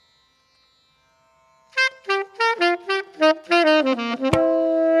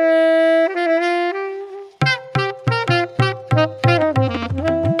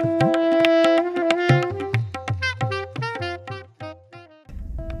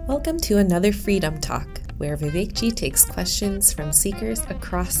Welcome to another Freedom Talk, where Vivekji takes questions from seekers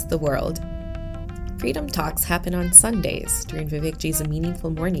across the world. Freedom Talks happen on Sundays during Vivekji's Meaningful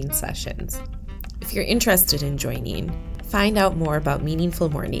Morning sessions. If you're interested in joining, find out more about Meaningful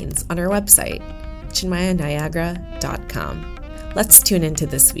Mornings on our website, chinmayaniagara.com. Let's tune into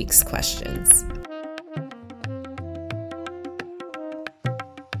this week's questions.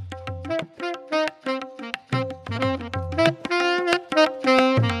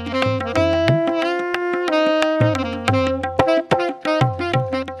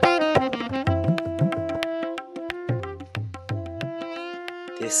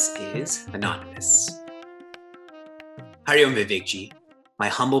 This is Anonymous. Hari Om Vivekji, my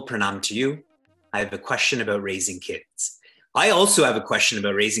humble pranam to you. I have a question about raising kids. I also have a question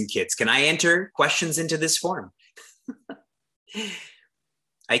about raising kids. Can I enter questions into this form?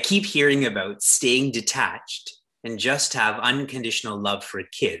 I keep hearing about staying detached and just have unconditional love for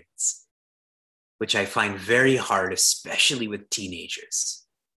kids, which I find very hard, especially with teenagers.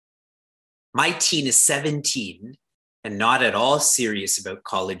 My teen is 17 and not at all serious about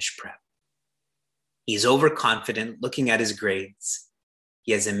college prep. He's overconfident, looking at his grades.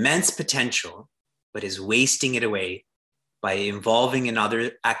 He has immense potential, but is wasting it away by involving in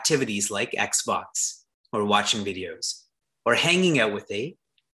other activities like Xbox or watching videos or hanging out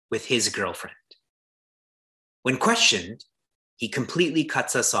with his girlfriend. When questioned, he completely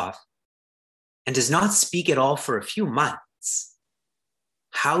cuts us off and does not speak at all for a few months.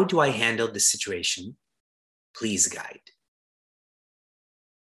 How do I handle this situation? Please guide.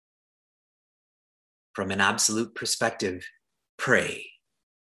 From an absolute perspective, pray.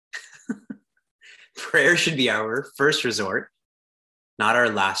 Prayer should be our first resort, not our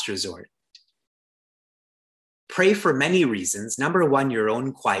last resort. Pray for many reasons. Number one, your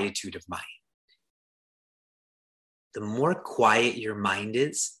own quietude of mind. The more quiet your mind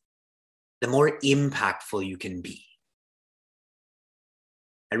is, the more impactful you can be.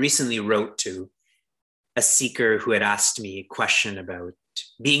 I recently wrote to a seeker who had asked me a question about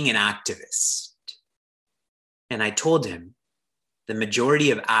being an activist. And I told him the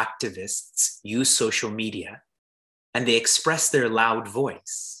majority of activists use social media and they express their loud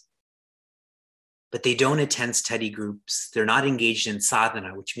voice, but they don't attend study groups. They're not engaged in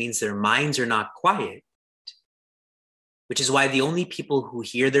sadhana, which means their minds are not quiet, which is why the only people who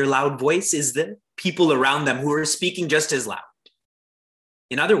hear their loud voice is the people around them who are speaking just as loud.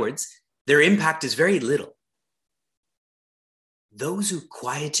 In other words, their impact is very little. Those who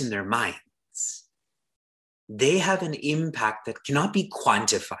quieten their minds, they have an impact that cannot be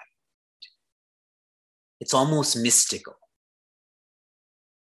quantified. It's almost mystical.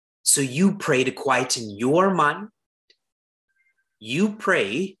 So you pray to quieten your mind. You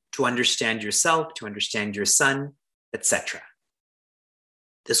pray to understand yourself, to understand your son, etc.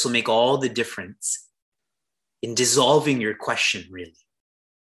 This will make all the difference in dissolving your question, really.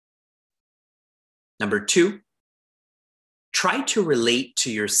 Number two, try to relate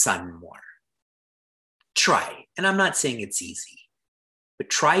to your son more. Try, and I'm not saying it's easy, but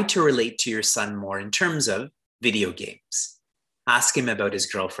try to relate to your son more in terms of video games. Ask him about his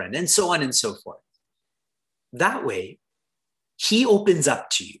girlfriend and so on and so forth. That way, he opens up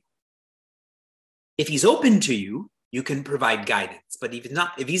to you. If he's open to you, you can provide guidance. But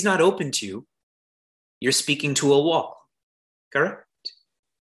if he's not open to you, you're speaking to a wall, correct?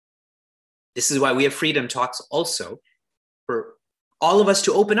 This is why we have Freedom Talks also, for all of us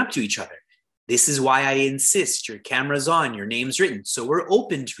to open up to each other. This is why I insist your camera's on, your name's written, so we're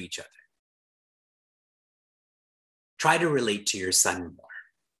open to each other. Try to relate to your son more.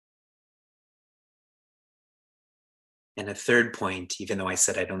 And a third point, even though I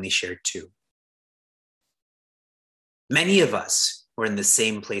said I'd only share two. Many of us were in the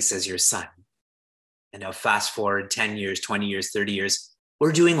same place as your son. And now fast forward 10 years, 20 years, 30 years,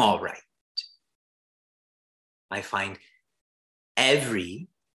 we're doing all right. I find every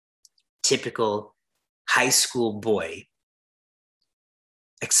typical high school boy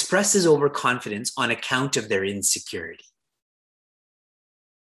expresses overconfidence on account of their insecurity.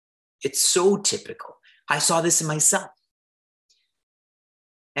 It's so typical. I saw this in myself.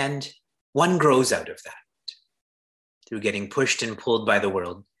 And one grows out of that. Through getting pushed and pulled by the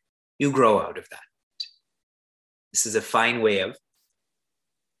world, you grow out of that. This is a fine way of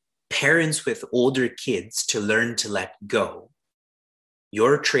parents with older kids to learn to let go.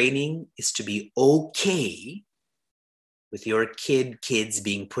 Your training is to be okay with your kids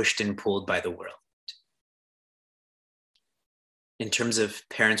being pushed and pulled by the world. In terms of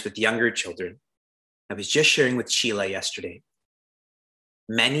parents with younger children, I was just sharing with Sheila yesterday.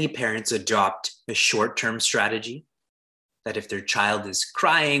 Many parents adopt a short-term strategy that if their child is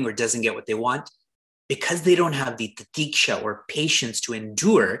crying or doesn't get what they want, because they don't have the tatiksha or patience to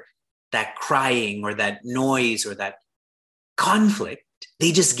endure that crying or that noise or that conflict,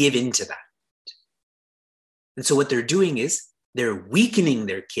 they just give in to that. And so what they're doing is they're weakening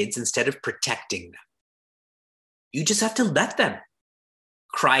their kids instead of protecting them. You just have to let them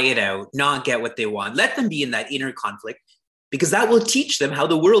cry it out, not get what they want. Let them be in that inner conflict, because that will teach them how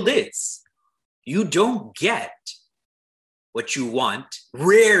the world is. You don't get what you want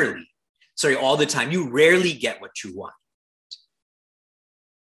all the time. You rarely get what you want.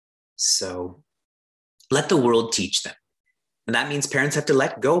 So let the world teach them. And that means parents have to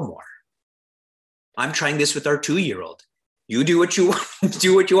let go more. I'm trying this with our 2-year-old. You do what you want,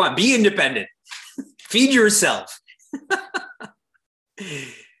 do what you want. Be independent. Feed yourself.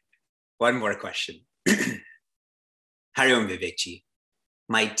 One more question. Hariom Vivekji.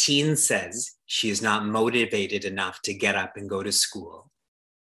 My teen says she is not motivated enough to get up and go to school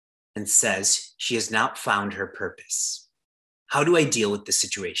and says she has not found her purpose. How do I deal with the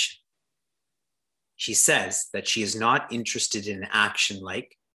situation? She says that she is not interested in action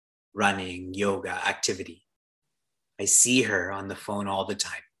like running, yoga, activity. I see her on the phone all the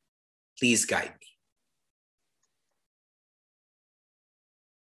time. Please guide me.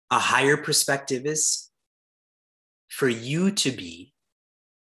 A higher perspective is for you to be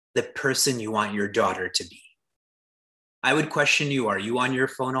the person you want your daughter to be. I would question you, are you on your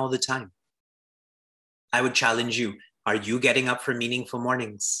phone all the time? I would challenge you, are you getting up for meaningful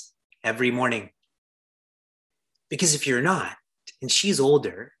mornings every morning? Because if you're not, and she's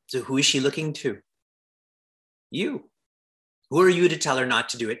older, so who is she looking to? You. Who are you to tell her not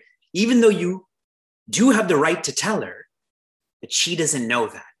to do it? Even though you do have the right to tell her, but she doesn't know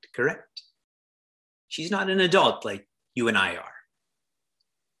that, correct? She's not an adult like you and I are.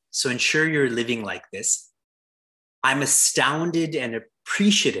 So ensure you're living like this. I'm astounded and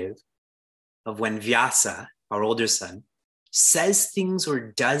appreciative of when Vyasa, our older son, says things or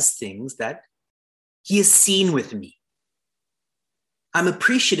does things that he has seen with me. I'm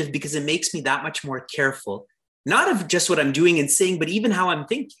appreciative because it makes me that much more careful, not of just what I'm doing and saying, but even how I'm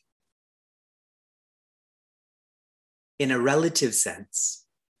thinking. In a relative sense,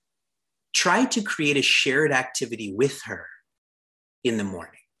 try to create a shared activity with her in the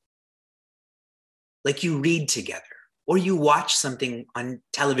morning. Like you read together, or you watch something on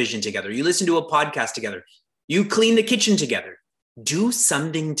television together, you listen to a podcast together, you clean the kitchen together. Do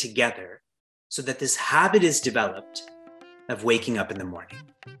something together so that this habit is developed of waking up in the morning.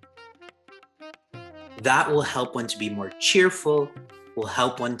 That will help one to be more cheerful, will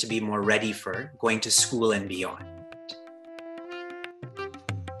help one to be more ready for going to school and beyond.